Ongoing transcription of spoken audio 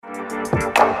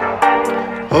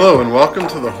Hello and welcome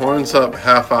to the Horns Up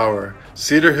Half Hour,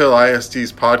 Cedar Hill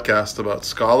ISD's podcast about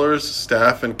scholars,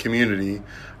 staff, and community.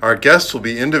 Our guests will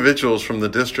be individuals from the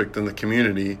district and the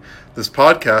community. This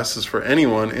podcast is for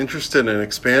anyone interested in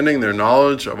expanding their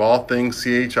knowledge of all things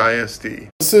CHISD.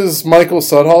 This is Michael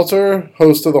Sudhalter,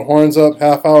 host of the Horns Up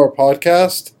Half Hour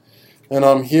podcast, and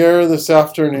I'm here this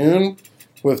afternoon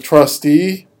with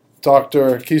trustee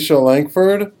Dr. Keisha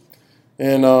Langford.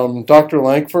 And Dr.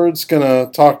 Langford's going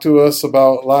to talk to us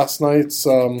about last night's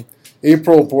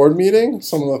April board meeting,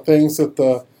 some of the things that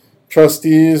the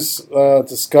trustees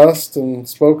discussed and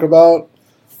spoke about.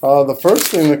 The first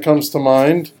thing that comes to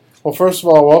mind, well, first of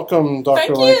all, welcome,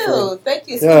 Dr. Langford. Thank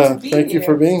you. It's good to be thank here. You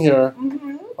for being here.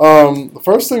 Mm-hmm. The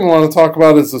first thing I want to talk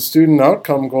about is the student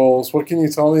outcome goals. What can you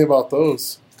tell me about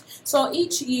those? So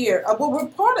each year, we're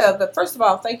part of it. First of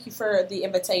all, thank you for the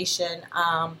invitation.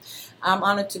 I'm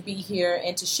honored to be here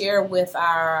and to share with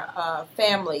our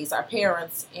families, our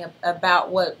parents, about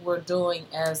what we're doing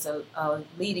as a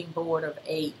leading board of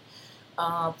 8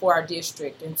 for our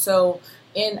district. And so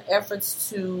in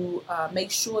efforts to make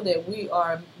sure that we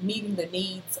are meeting the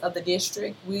needs of the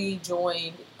district, we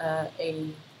joined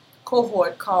a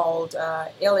cohort called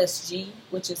LSG,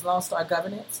 which is Lone Star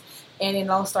Governance. And in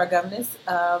Lone Star Governance,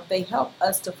 they help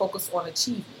us to focus on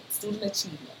achievement, student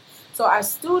achievement. So our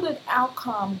student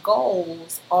outcome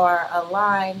goals are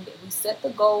aligned. We set the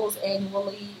goals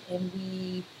annually, and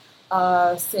we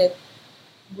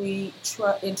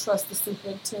entrust the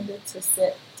superintendent to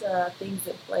set things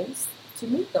in place to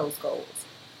meet those goals.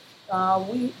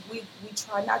 We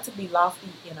try not to be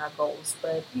lofty in our goals,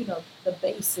 but the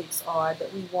basics are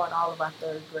that we want all of our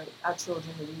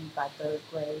children to read by third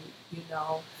grade.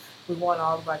 We want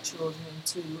all of our children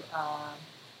to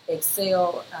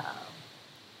excel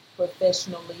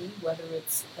professionally, whether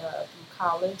it's through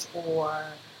college or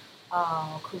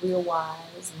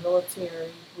career-wise,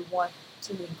 military. We want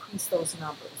to increase those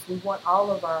numbers. We want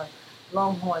all of our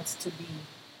Longhorns to be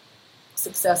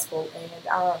successful, and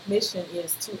our mission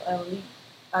is to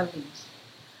unleash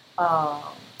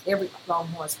every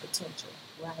Longhorn's potential,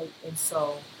 right? And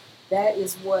so that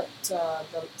is what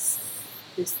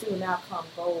the student outcome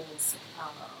goals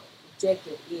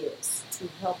objective is, to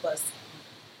help us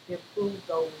improve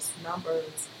those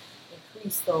numbers,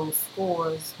 increase those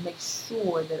scores, make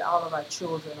sure that all of our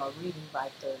children are reading by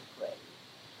third grade,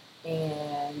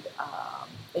 and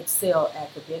excel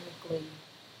academically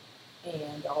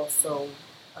and also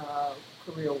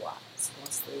career-wise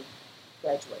once they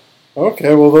graduate.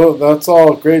 Okay, well, that's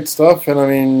all great stuff. And I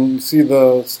mean, you see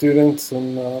the students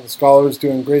and the scholars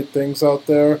doing great things out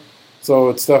there. So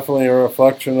it's definitely a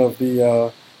reflection of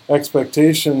the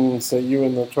expectations that you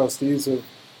and the trustees have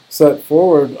set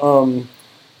forward.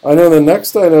 I know the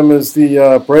next item is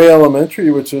the Bray Elementary,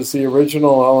 which is the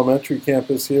original elementary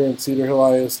campus here in Cedar Hill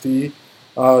ISD.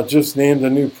 Just named a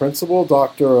new principal,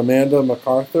 Dr. Amanda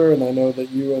MacArthur, and I know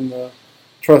that you and the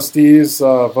trustees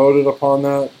voted upon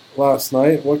that last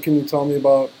night. What can you tell me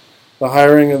about the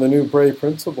hiring of the new Bray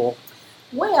principal?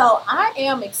 Well, I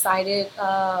am excited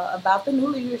about the new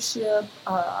leadership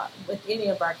with any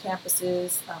of our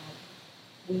campuses.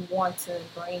 We want to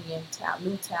bring in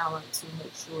new talent to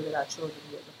make sure that our children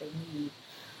get what they need.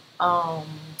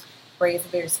 Bray is a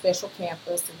very special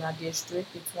campus in our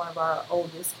district. It's one of our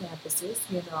oldest campuses,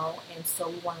 and so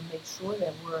we want to make sure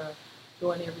that we're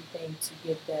doing everything to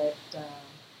get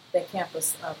that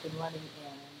campus up and running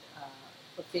and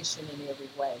proficient in every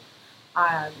way.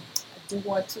 I do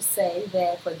want to say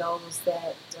that for those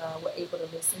that were able to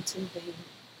listen to the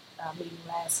meeting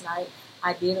last night,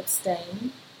 I did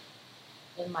abstain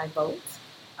in my vote,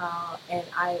 and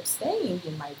I abstained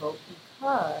in my vote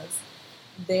because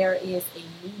there is a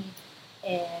need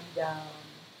and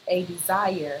a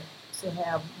desire to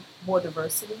have more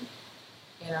diversity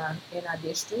in our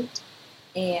district,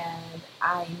 and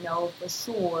I know for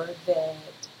sure that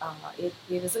it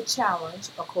is a challenge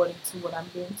according to what I'm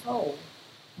being told.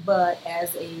 But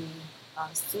as a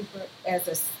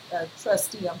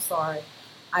trustee,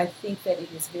 I think that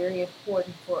it is very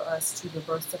important for us to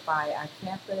diversify our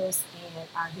campus, and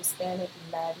our Hispanic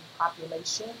and Latin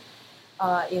population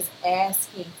is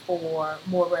asking for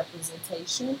more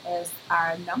representation as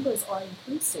our numbers are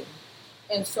increasing.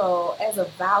 And so as a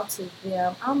vow to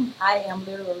them, I am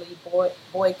literally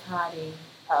boycotting.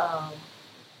 I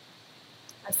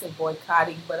say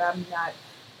boycotting, but I'm not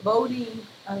voting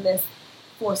unless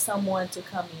for someone to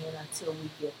come in until we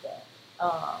get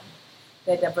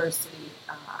that diversity.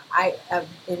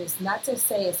 It is not to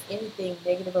say it's anything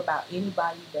negative about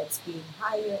anybody that's being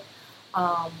hired,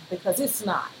 because it's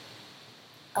not.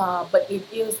 But it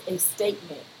is a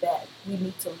statement that we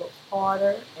need to look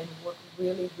harder and work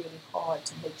really, really hard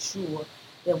to make sure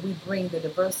that we bring the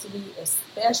diversity,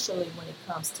 especially when it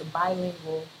comes to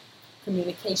bilingual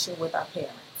communication with our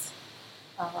parents.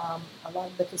 A lot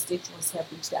of the constituents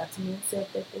have reached out to me and said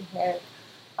that they had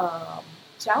um,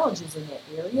 challenges in that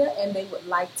area and they would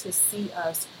like to see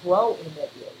us grow in that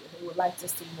area. They would like to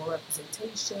see more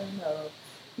representation of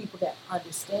people that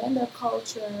understand their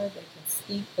culture, that can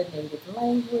speak the native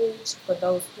language for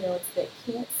those parents that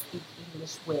can't speak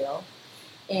English well.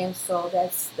 And so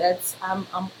I'm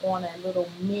on a little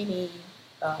mini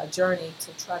journey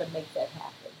to try to make that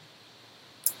happen.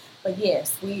 But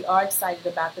yes, we are excited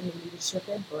about the new leadership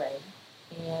at Bray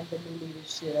and the new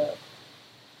leadership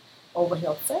over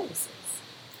health services.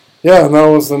 Yeah, and that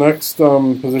was the next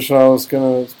position I was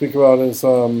going to speak about is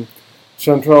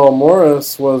Chantrell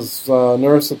Morris was a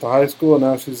nurse at the high school, and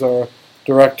now she's our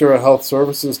director of health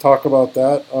services. Talk about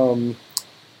that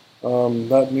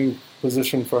new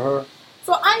position for her.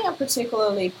 So I am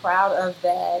particularly proud of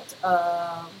that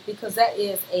because that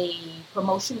is a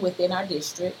promotion within our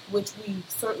district, which we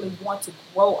certainly want to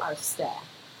grow our staff.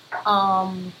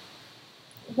 Um,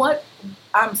 what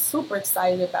I'm super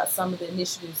excited about some of the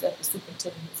initiatives that the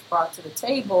superintendent has brought to the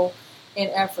table in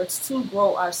efforts to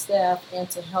grow our staff and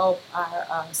to help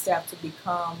our staff to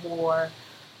become more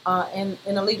in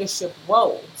a leadership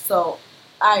role. So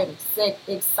I am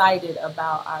excited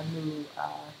about our new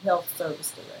health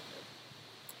service director.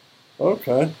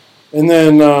 Okay. And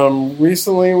then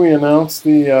recently we announced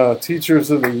the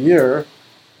Teachers of the Year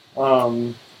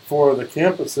for the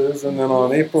campuses. And then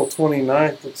on April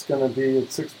 29th, it's going to be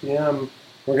at 6 p.m.,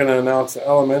 we're going to announce the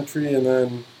elementary and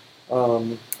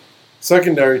then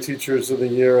secondary Teachers of the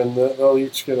Year. And they'll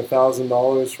each get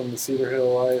 $1,000 from the Cedar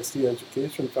Hill ISD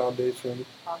Education Foundation.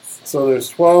 Awesome. So there's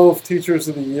 12 Teachers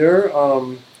of the Year.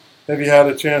 Have you had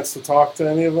a chance to talk to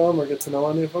any of them or get to know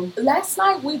any of them? Last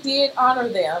night we did honor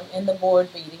them in the board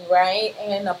meeting, right,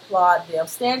 and applaud them.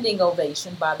 Standing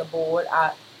ovation by the board,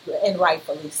 and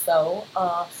rightfully so.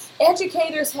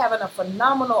 Educators having a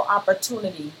phenomenal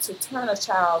opportunity to turn a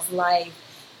child's life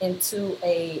into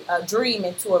a dream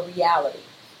into a reality.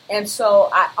 And so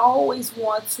I always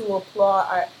want to applaud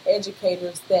our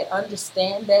educators that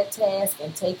understand that task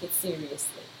and take it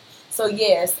seriously. So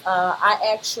yes,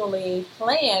 I actually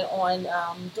plan on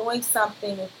doing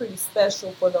something pretty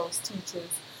special for those teachers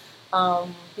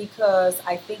because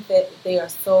I think that they are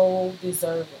so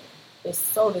deserving. They're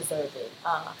so deserving.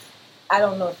 I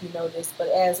don't know if you know this, but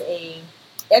as a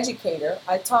educator,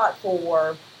 I taught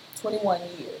for 21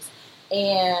 years,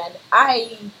 and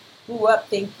I grew up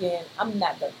thinking I'm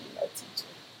not going to be no teacher.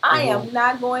 I am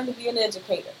not going to be an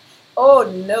educator.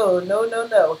 Oh no, no, no,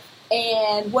 no.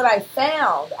 And what I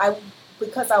found,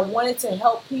 because I wanted to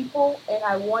help people and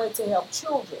I wanted to help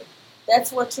children.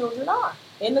 That's what children are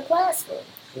in the classroom.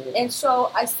 Mm-hmm. And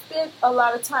so I spent a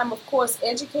lot of time, of course,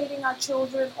 educating our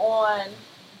children on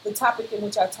the topic in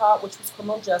which I taught, which was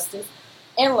criminal justice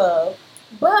and love.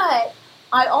 But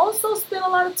I also spent a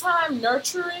lot of time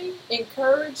nurturing,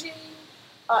 encouraging,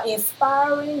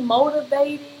 inspiring,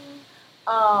 motivating.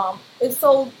 And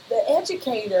so the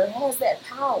educator has that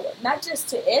power, not just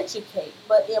to educate,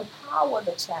 but empower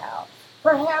the child.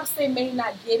 Perhaps they may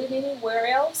not get it anywhere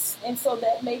else, and so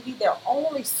that may be their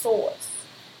only source.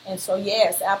 And so,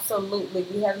 yes, absolutely.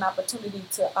 We had an opportunity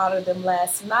to honor them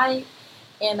last night,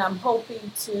 and I'm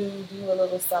hoping to do a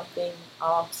little something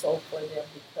also for them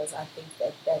because I think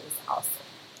that is awesome.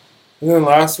 And then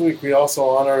last week we also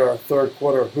honored our third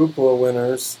quarter Hoopla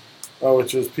winners,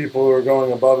 which is people who are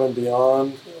going above and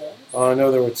beyond. Yes. I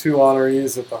know there were 2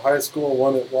 honorees at the high school,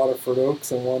 one at Waterford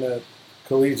Oaks and one at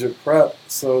Collegiate Prep.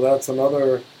 So that's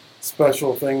another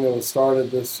special thing that was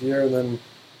started this year. And then,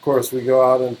 of course, we go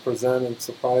out and present and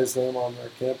surprise them on their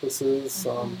campuses.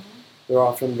 Mm-hmm. They're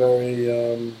often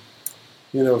very,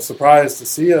 surprised to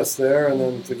see us there and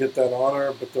then to get that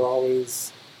honor, but they're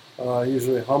always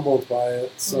usually humbled by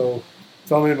it. So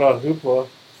tell me about Hoopla.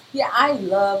 Yeah, I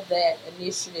love that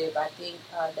initiative. I think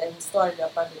that has started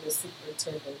up under the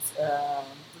superintendent's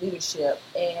leadership,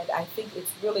 and I think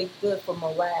it's really good for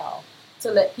morale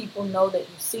to let people know that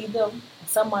you see them,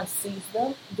 someone sees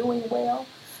them doing well.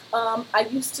 I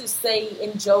used to say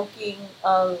in jokingly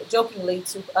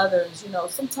to others,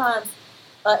 sometimes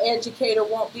an educator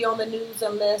won't be on the news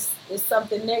unless it's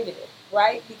something negative,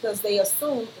 right? Because they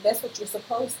assume that's what you're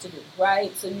supposed to do,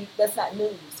 right? So that's not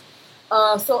news.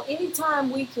 So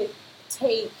anytime we could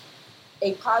take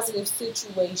a positive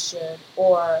situation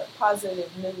or positive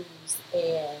news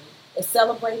and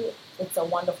celebrate it, it's a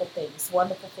wonderful thing. It's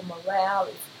wonderful for morale.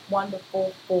 It's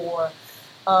wonderful for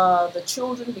the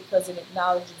children because it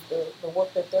acknowledges the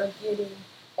work that they're getting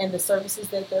and the services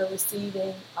that they're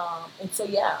receiving. And so,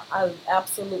 yeah, I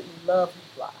absolutely love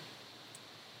Hoopla.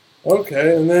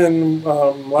 Okay, and then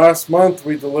last month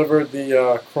we delivered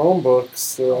the Chromebooks.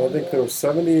 So I think there were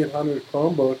 7,800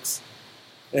 Chromebooks.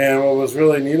 And what was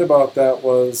really neat about that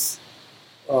was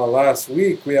last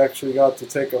week we actually got to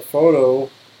take a photo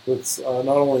with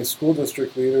not only school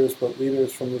district leaders, but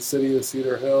leaders from the city of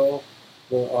Cedar Hill,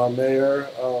 the mayor,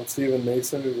 Stephen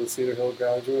Mason, who's a Cedar Hill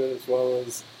graduate, as well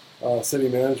as city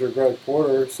manager Greg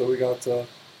Porter. So we got to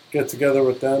get together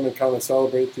with them and kind of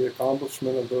celebrate the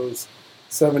accomplishment of those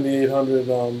 7,800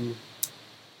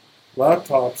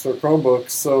 laptops or Chromebooks.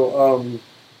 So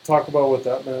talk about what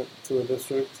that meant to the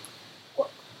district. Well,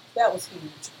 that was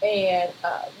huge. And,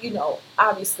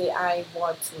 obviously I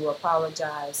want to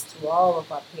apologize to all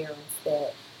of our parents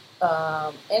that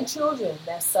and children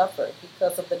that suffered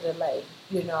because of the delay.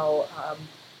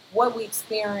 What we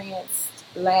experienced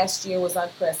last year was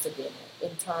unprecedented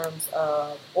in terms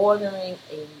of ordering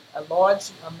a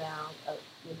large amount of,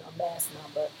 a mass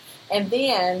number, and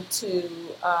then to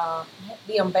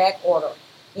be on back order.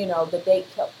 The date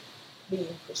kept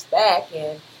being pushed back,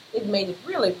 and it made it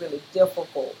really, really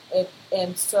difficult.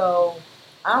 And so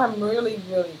I'm really,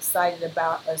 really excited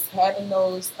about us having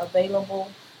those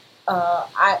available.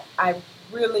 I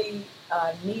really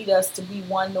need us to be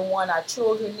one-to-one. Our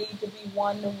children need to be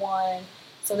one-to-one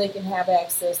so they can have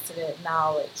access to that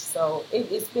knowledge. So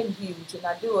it's been huge. And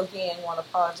I do, again, want to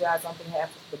apologize on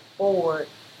behalf of the board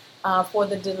for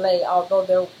the delay,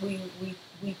 although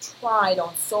we tried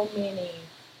on so many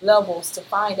levels to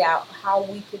find out how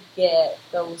we could get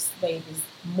those babies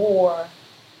more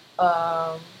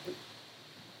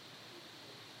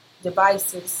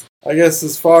devices. I guess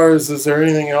as far as, is there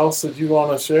anything else that you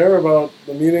want to share about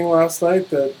the meeting last night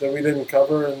that we didn't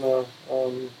cover in the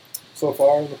so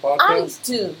far in the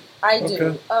podcast? I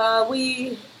do. Okay.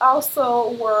 We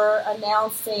also were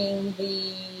announcing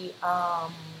the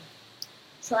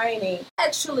training. I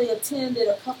actually attended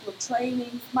a couple of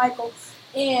trainings, Michael,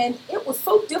 and it was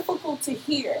so difficult to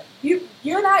hear. You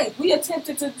and I, we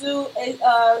attempted to do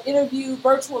an interview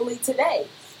virtually today.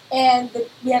 And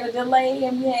we had a delay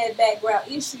and we had background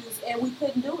issues and we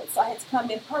couldn't do it. So I had to come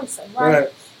in person,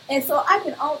 right? And so I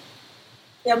can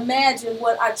imagine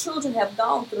what our children have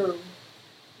gone through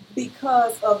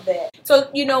because of that. So,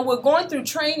 we're going through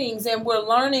trainings and we're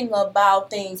learning about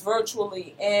things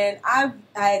virtually. And I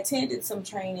attended some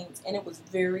trainings and it was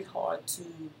very hard to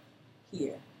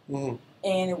hear. Mm-hmm.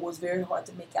 And it was very hard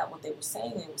to make out what they were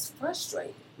saying. It was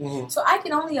frustrating. Mm-hmm. So I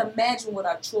can only imagine what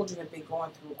our children have been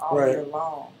going through all year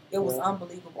long. It was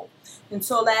unbelievable. And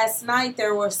so last night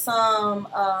there were some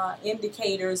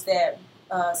indicators that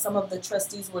some of the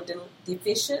trustees were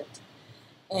deficient,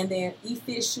 and then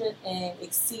efficient and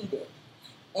exceeded.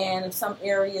 And in some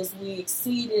areas we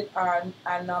exceeded our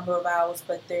number of hours,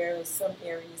 but there are some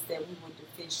areas that we were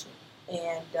deficient.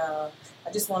 And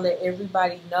I just want to let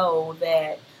everybody know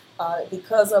that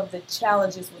because of the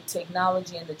challenges with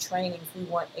technology and the trainings, we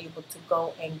weren't able to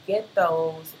go and get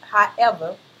those.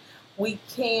 However, we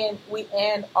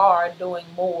are doing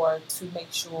more to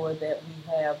make sure that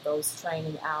we have those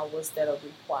training hours that are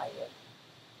required.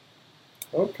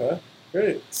 Okay,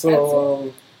 great.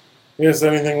 So, is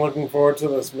anything looking forward to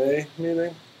this May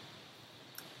meeting?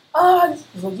 Well,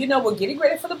 we're getting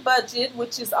ready for the budget,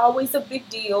 which is always a big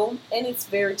deal, and it's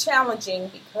very challenging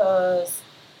because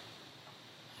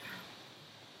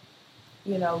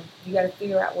you got to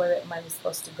figure out where that money is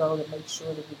supposed to go to make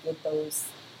sure that we get those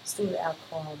student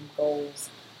outcome goals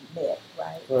met,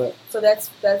 right? So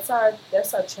that's our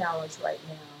challenge right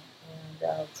now,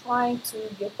 and trying to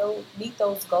meet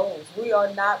those goals. We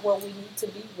are not where we need to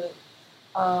be with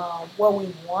where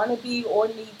we want to be or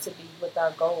need to be with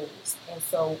our goals, and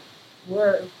so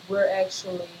we're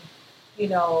actually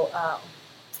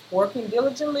working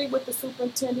diligently with the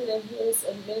superintendent and his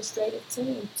administrative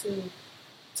team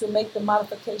to make the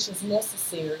modifications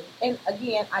necessary. And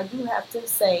again, I do have to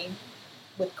say,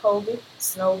 with COVID,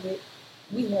 Snowvid,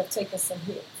 we have taken some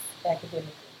hits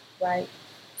academically, right?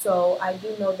 So I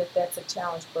do know that that's a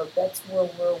challenge, but that's where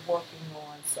we're working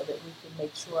on so that we can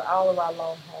make sure all of our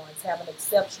Longhorns have an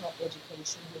exceptional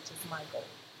education, which is my goal.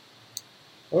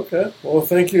 Okay. Well,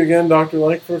 thank you again, Dr.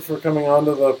 Lankford, for coming on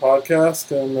to the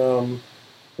podcast and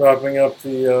wrapping up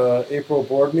the April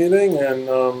board meeting. And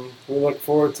we look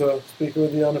forward to speaking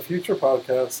with you on a future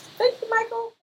podcast. Thank you, Mike.